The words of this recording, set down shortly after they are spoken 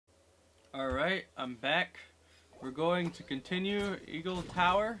Alright, I'm back. We're going to continue Eagle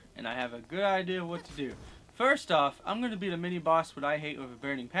Tower, and I have a good idea of what to do. First off, I'm going to beat a mini-boss what I hate with a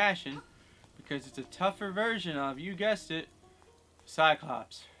burning passion, because it's a tougher version of, you guessed it,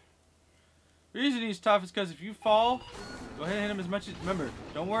 Cyclops. The reason he's tough is because if you fall, go ahead and hit him as much as... Remember,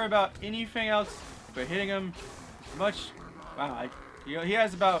 don't worry about anything else but hitting him as much... Wow, he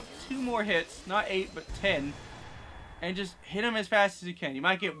has about 2 more hits, not 8, but 10. And just hit him as fast as you can. You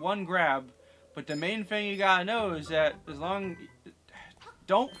might get one grab, but the main thing you gotta know is that as long...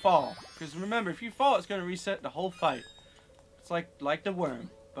 Don't fall. Because remember, if you fall, it's gonna reset the whole fight. It's like the worm,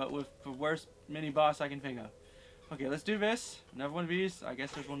 but with the worst mini-boss I can think of. Okay, let's do this. Another one of these. I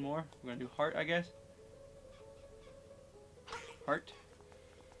guess there's one more. We're gonna do heart, I guess. Heart.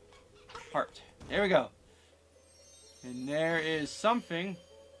 Heart. There we go. And there is something.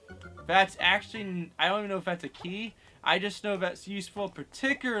 That's actually... I don't even know if that's a key. I just know that's useful,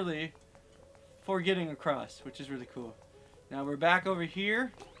 particularly for getting across, which is really cool. Now we're back over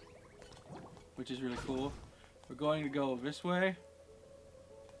here, which is really cool. We're going to go this way.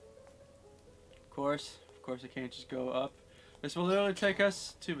 Of course, I can't just go up. This will literally take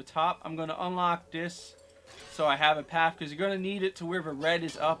us to the top. I'm going to unlock this so I have a path, because you're going to need it to where the red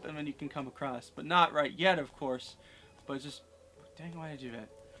is up and then you can come across. But not right yet, of course. But just... Dang, why did I do that?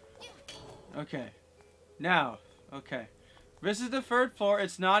 Okay. Now... Okay, this is the 3rd floor.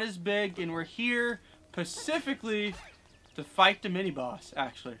 It's not as big, and we're here specifically to fight the mini-boss,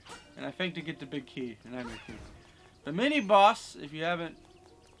 actually. And I think to get the big key, and I'm the key. The mini-boss, if you haven't...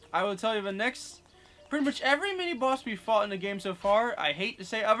 I will tell you the next... Pretty much every mini-boss we fought in the game so far, I hate to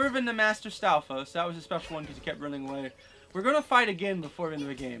say, other than the Master Stalfos, that was a special one because he kept running away. We're going to fight again before the end of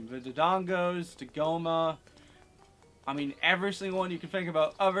the game. The Dodongos, the Goma... I mean, every single one you can think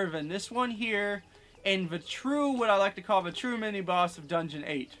about other than this one here... And the true, what I like to call the true mini-boss of Dungeon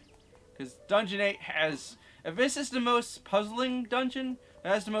 8. Because Dungeon 8 has... If this is the most puzzling dungeon,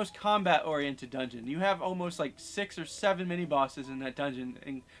 that's the most combat-oriented dungeon. You have almost like 6 or 7 mini-bosses in that dungeon,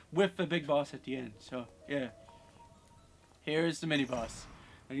 and with the big boss at the end. So, yeah. Here's the mini-boss.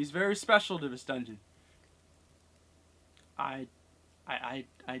 And he's very special to this dungeon. I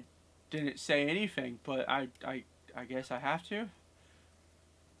didn't say anything, but I guess I have to.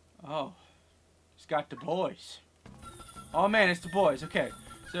 Oh. It's got the boys. Oh man, it's the boys. Okay.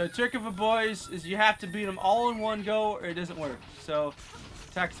 So the trick of the boys is you have to beat them all in one go or it doesn't work. So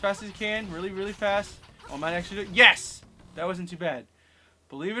attack as fast as you can. Really, really fast. Oh, I might actually do it. Yes! That wasn't too bad.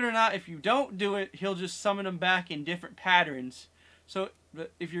 Believe it or not, if you don't do it, he'll just summon them back in different patterns. So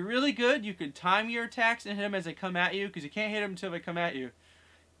if you're really good, you can time your attacks and hit them as they come at you, because you can't hit them until they come at you.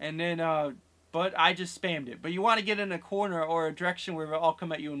 And then, but I just spammed it. But you want to get in a corner or a direction where they'll all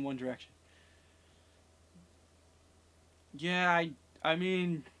come at you in one direction. Yeah, I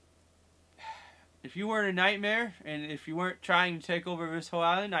mean, if you weren't a nightmare, and if you weren't trying to take over this whole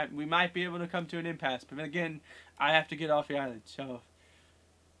island, we might be able to come to an impasse. But then again, I have to get off the island, so...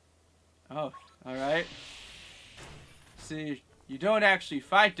 Oh, alright. See, you don't actually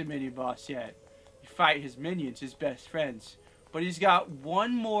fight the mini-boss yet. You fight his minions, his best friends. But he's got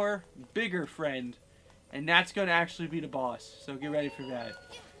one more, bigger friend, and that's going to actually be the boss. So get ready for that.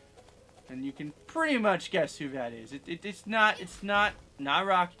 And you can pretty much guess who that is. It's not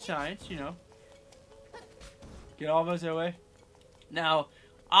rocket science, you know. Get all those away. Now,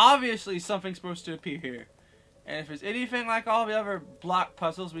 obviously something's supposed to appear here. And if it's anything like all the other block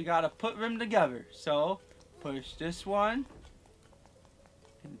puzzles, we gotta put them together. So, push this one.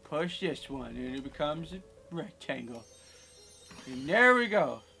 And push this one. And it becomes a rectangle. And there we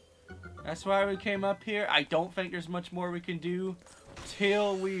go. That's why we came up here. I don't think there's much more we can do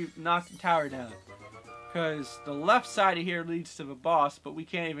till we knock the tower down, because the left side of here leads to the boss, but we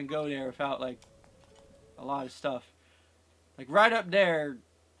can't even go there without like a lot of stuff. Like right up there,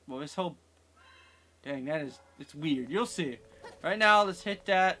 well, this whole... Dang, that is... It's weird. You'll see. Right now, let's hit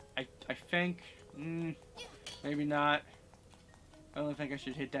that. I think... maybe not. I don't think I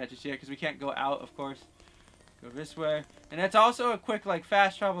should hit that just yet, because we can't go out, of course. Go this way. And that's also a quick, like,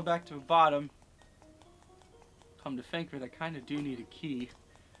 fast travel back to the bottom. Come to think of it, I kind of do need a key.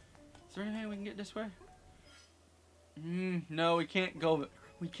 Is there anything we can get this way? No, we can't go.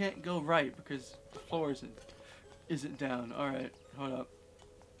 We can't go right because the floor isn't down. All right, hold up.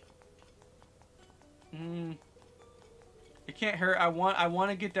 It can't hurt. I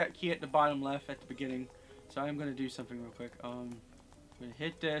want to get that key at the bottom left at the beginning, so I'm gonna do something real quick. I'm gonna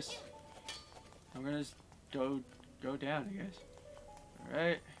hit this. I'm gonna just go down, I guess. All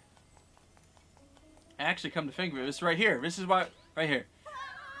right. Actually, come to think of it, it's right here. This is why, right here.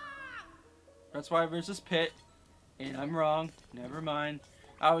 That's why there's this pit, and I'm wrong. Never mind.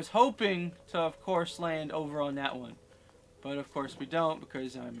 I was hoping to, of course, land over on that one. But, of course, we don't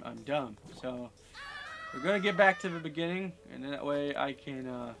because I'm dumb. So, we're going to get back to the beginning. And that way I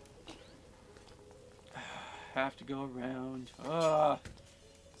can, have to go around.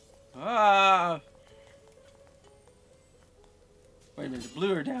 Wait a minute, the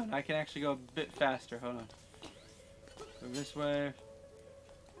blue are down. I can actually go a bit faster. Hold on. Go this way.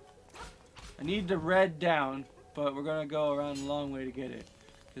 I need the red down, but we're going to go around a long way to get it.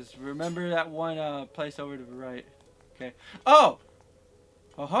 Because remember that one place over to the right. Okay. Oh!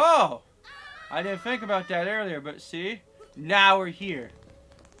 Oh-ho! I didn't think about that earlier, but see? Now we're here.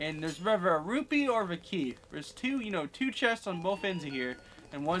 And there's either a rupee or a key. There's two chests on both ends of here.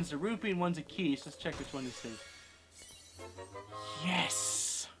 And one's a rupee and one's a key. So let's check which one this is.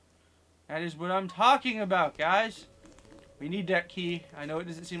 Yes! That is what I'm talking about, guys. We need that key. I know it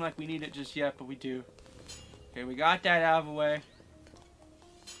doesn't seem like we need it just yet, but we do. Okay, we got that out of the way.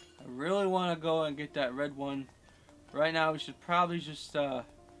 I really want to go and get that red one. Right now, we should probably just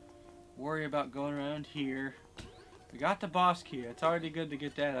worry about going around here. We got the boss key. It's already good to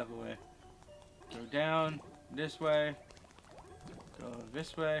get that out of the way. Go down this way. Go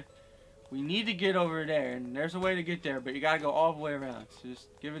this way. We need to get over there, and there's a way to get there, but you gotta go all the way around. So just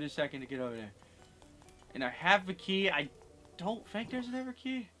give it a second to get over there. And I have the key. I don't think there's another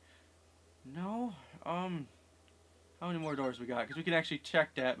key. No. How many more doors we got? Because we can actually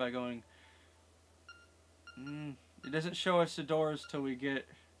check that by going. It doesn't show us the doors till we get.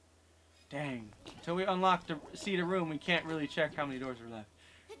 Dang. Until we unlock see the room, we can't really check how many doors are left.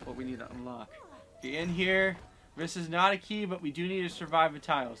 What we need to unlock. Get in here. This is not a key, but we do need to survive the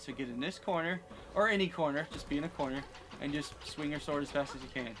tiles. So get in this corner, or any corner, just be in a corner, and just swing your sword as fast as you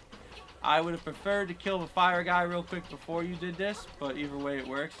can. I would have preferred to kill the fire guy real quick before you did this, but either way it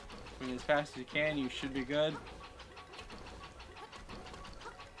works. Swing as fast as you can, you should be good.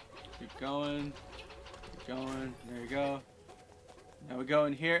 Keep going. Keep going. There you go. Now we go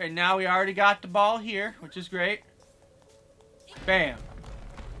in here, and now we already got the ball here, which is great. Bam.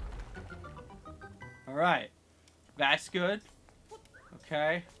 Alright. That's good.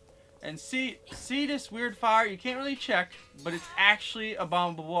 Okay. And see this weird fire? You can't really check, but it's actually a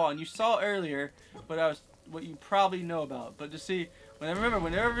bombable wall. And you saw earlier, but what you probably know about. But to see, remember,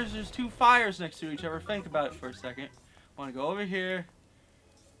 whenever there's two fires next to each other, think about it for a second. I want to go over here.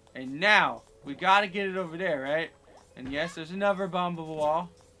 And now, we got to get it over there, right? And yes, there's another bombable wall.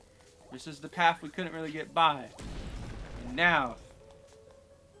 This is the path we couldn't really get by. And now.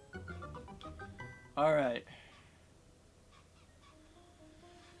 Alright.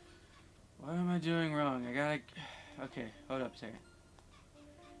 What am I doing wrong? Okay, hold up a second.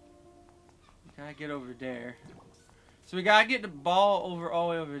 We gotta get over there. So we gotta get the ball all the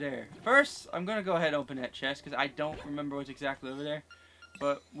way over there. First, I'm gonna go ahead and open that chest because I don't remember what's exactly over there.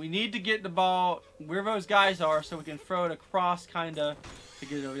 But we need to get the ball where those guys are so we can throw it across kinda to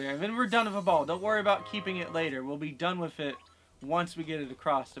get it over there. And then we're done with the ball. Don't worry about keeping it later. We'll be done with it once we get it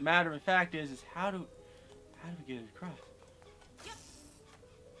across. The matter of fact is how do we get it across?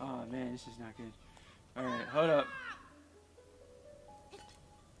 Oh man, this is not good. Alright, hold up.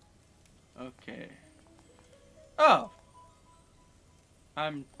 Okay. Oh!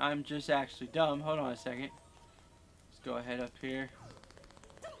 I'm just actually dumb. Hold on a second. Let's go ahead up here.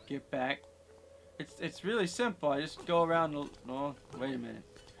 Get back. It's really simple. I just go around the... Oh, wait a minute.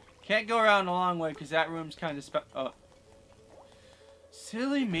 Can't go around the long way because that room's kind of... Oh.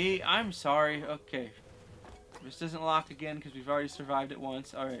 Silly me. I'm sorry. Okay. This doesn't lock again because we've already survived it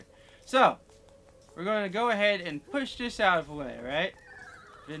once. Alright. So, we're going to go ahead and push this out of the way, right?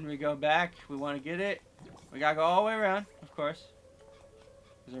 Then we go back. We want to get it. We got to go all the way around, of course.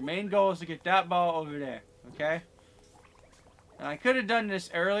 Because our main goal is to get that ball over there. Okay? And I could have done this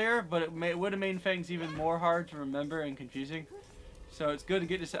earlier, but it would have made things even more hard to remember and confusing. So it's good to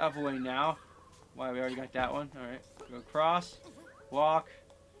get this out of the way now. Why, we already got that one. Alright. Go across. Walk.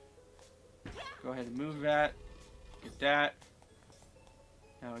 Go ahead and move that. Get that.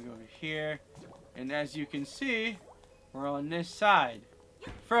 Now we go over here. And as you can see, we're on this side.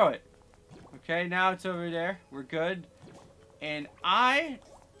 Throw it. Okay, now it's over there. We're good. And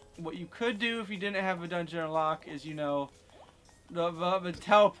what you could do if you didn't have a dungeon unlock is, the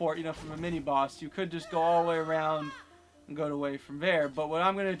teleport, from a mini boss. You could just go all the way around and go away from there. But what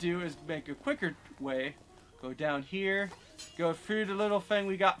I'm going to do is make a quicker way. Go down here. Go through the little thing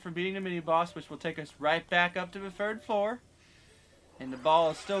we got for beating the mini boss, which will take us right back up to the 3rd floor. And the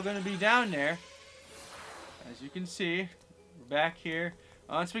ball is still going to be down there. As you can see, we're back here.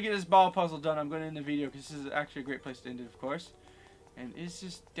 Once we get this ball puzzle done, I'm going to end the video because this is actually a great place to end it, of course. And it's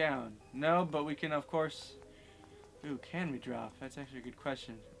just down. No, but we can, of course, Ooh, can we drop? That's actually a good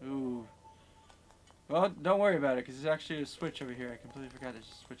question. Ooh. Well, don't worry about it, because there's actually a switch over here. I completely forgot there's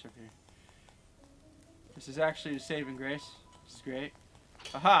a switch over here. This is actually a saving grace. This is great.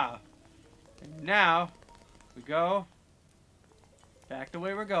 Aha! And now, we go back the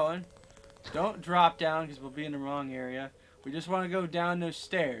way we're going. Don't drop down, because we'll be in the wrong area. We just want to go down those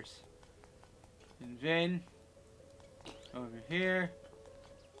stairs. And then, over here.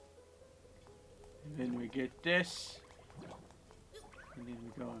 And then we get this. And then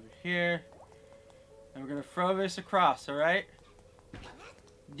we go over here. And we're going to throw this across, alright?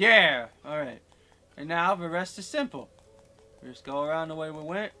 Yeah! Alright. And now the rest is simple. We just go around the way we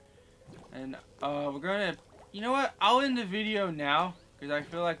went. And we're going to... You know what? I'll end the video now. Because I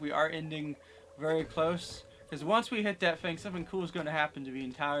feel like we are ending very close. Because once we hit that thing, something cool is going to happen to the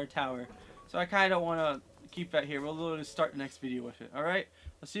entire tower. So I kind of want to keep that here. We'll start the next video with it. Alright?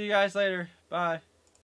 I'll see you guys later. Bye.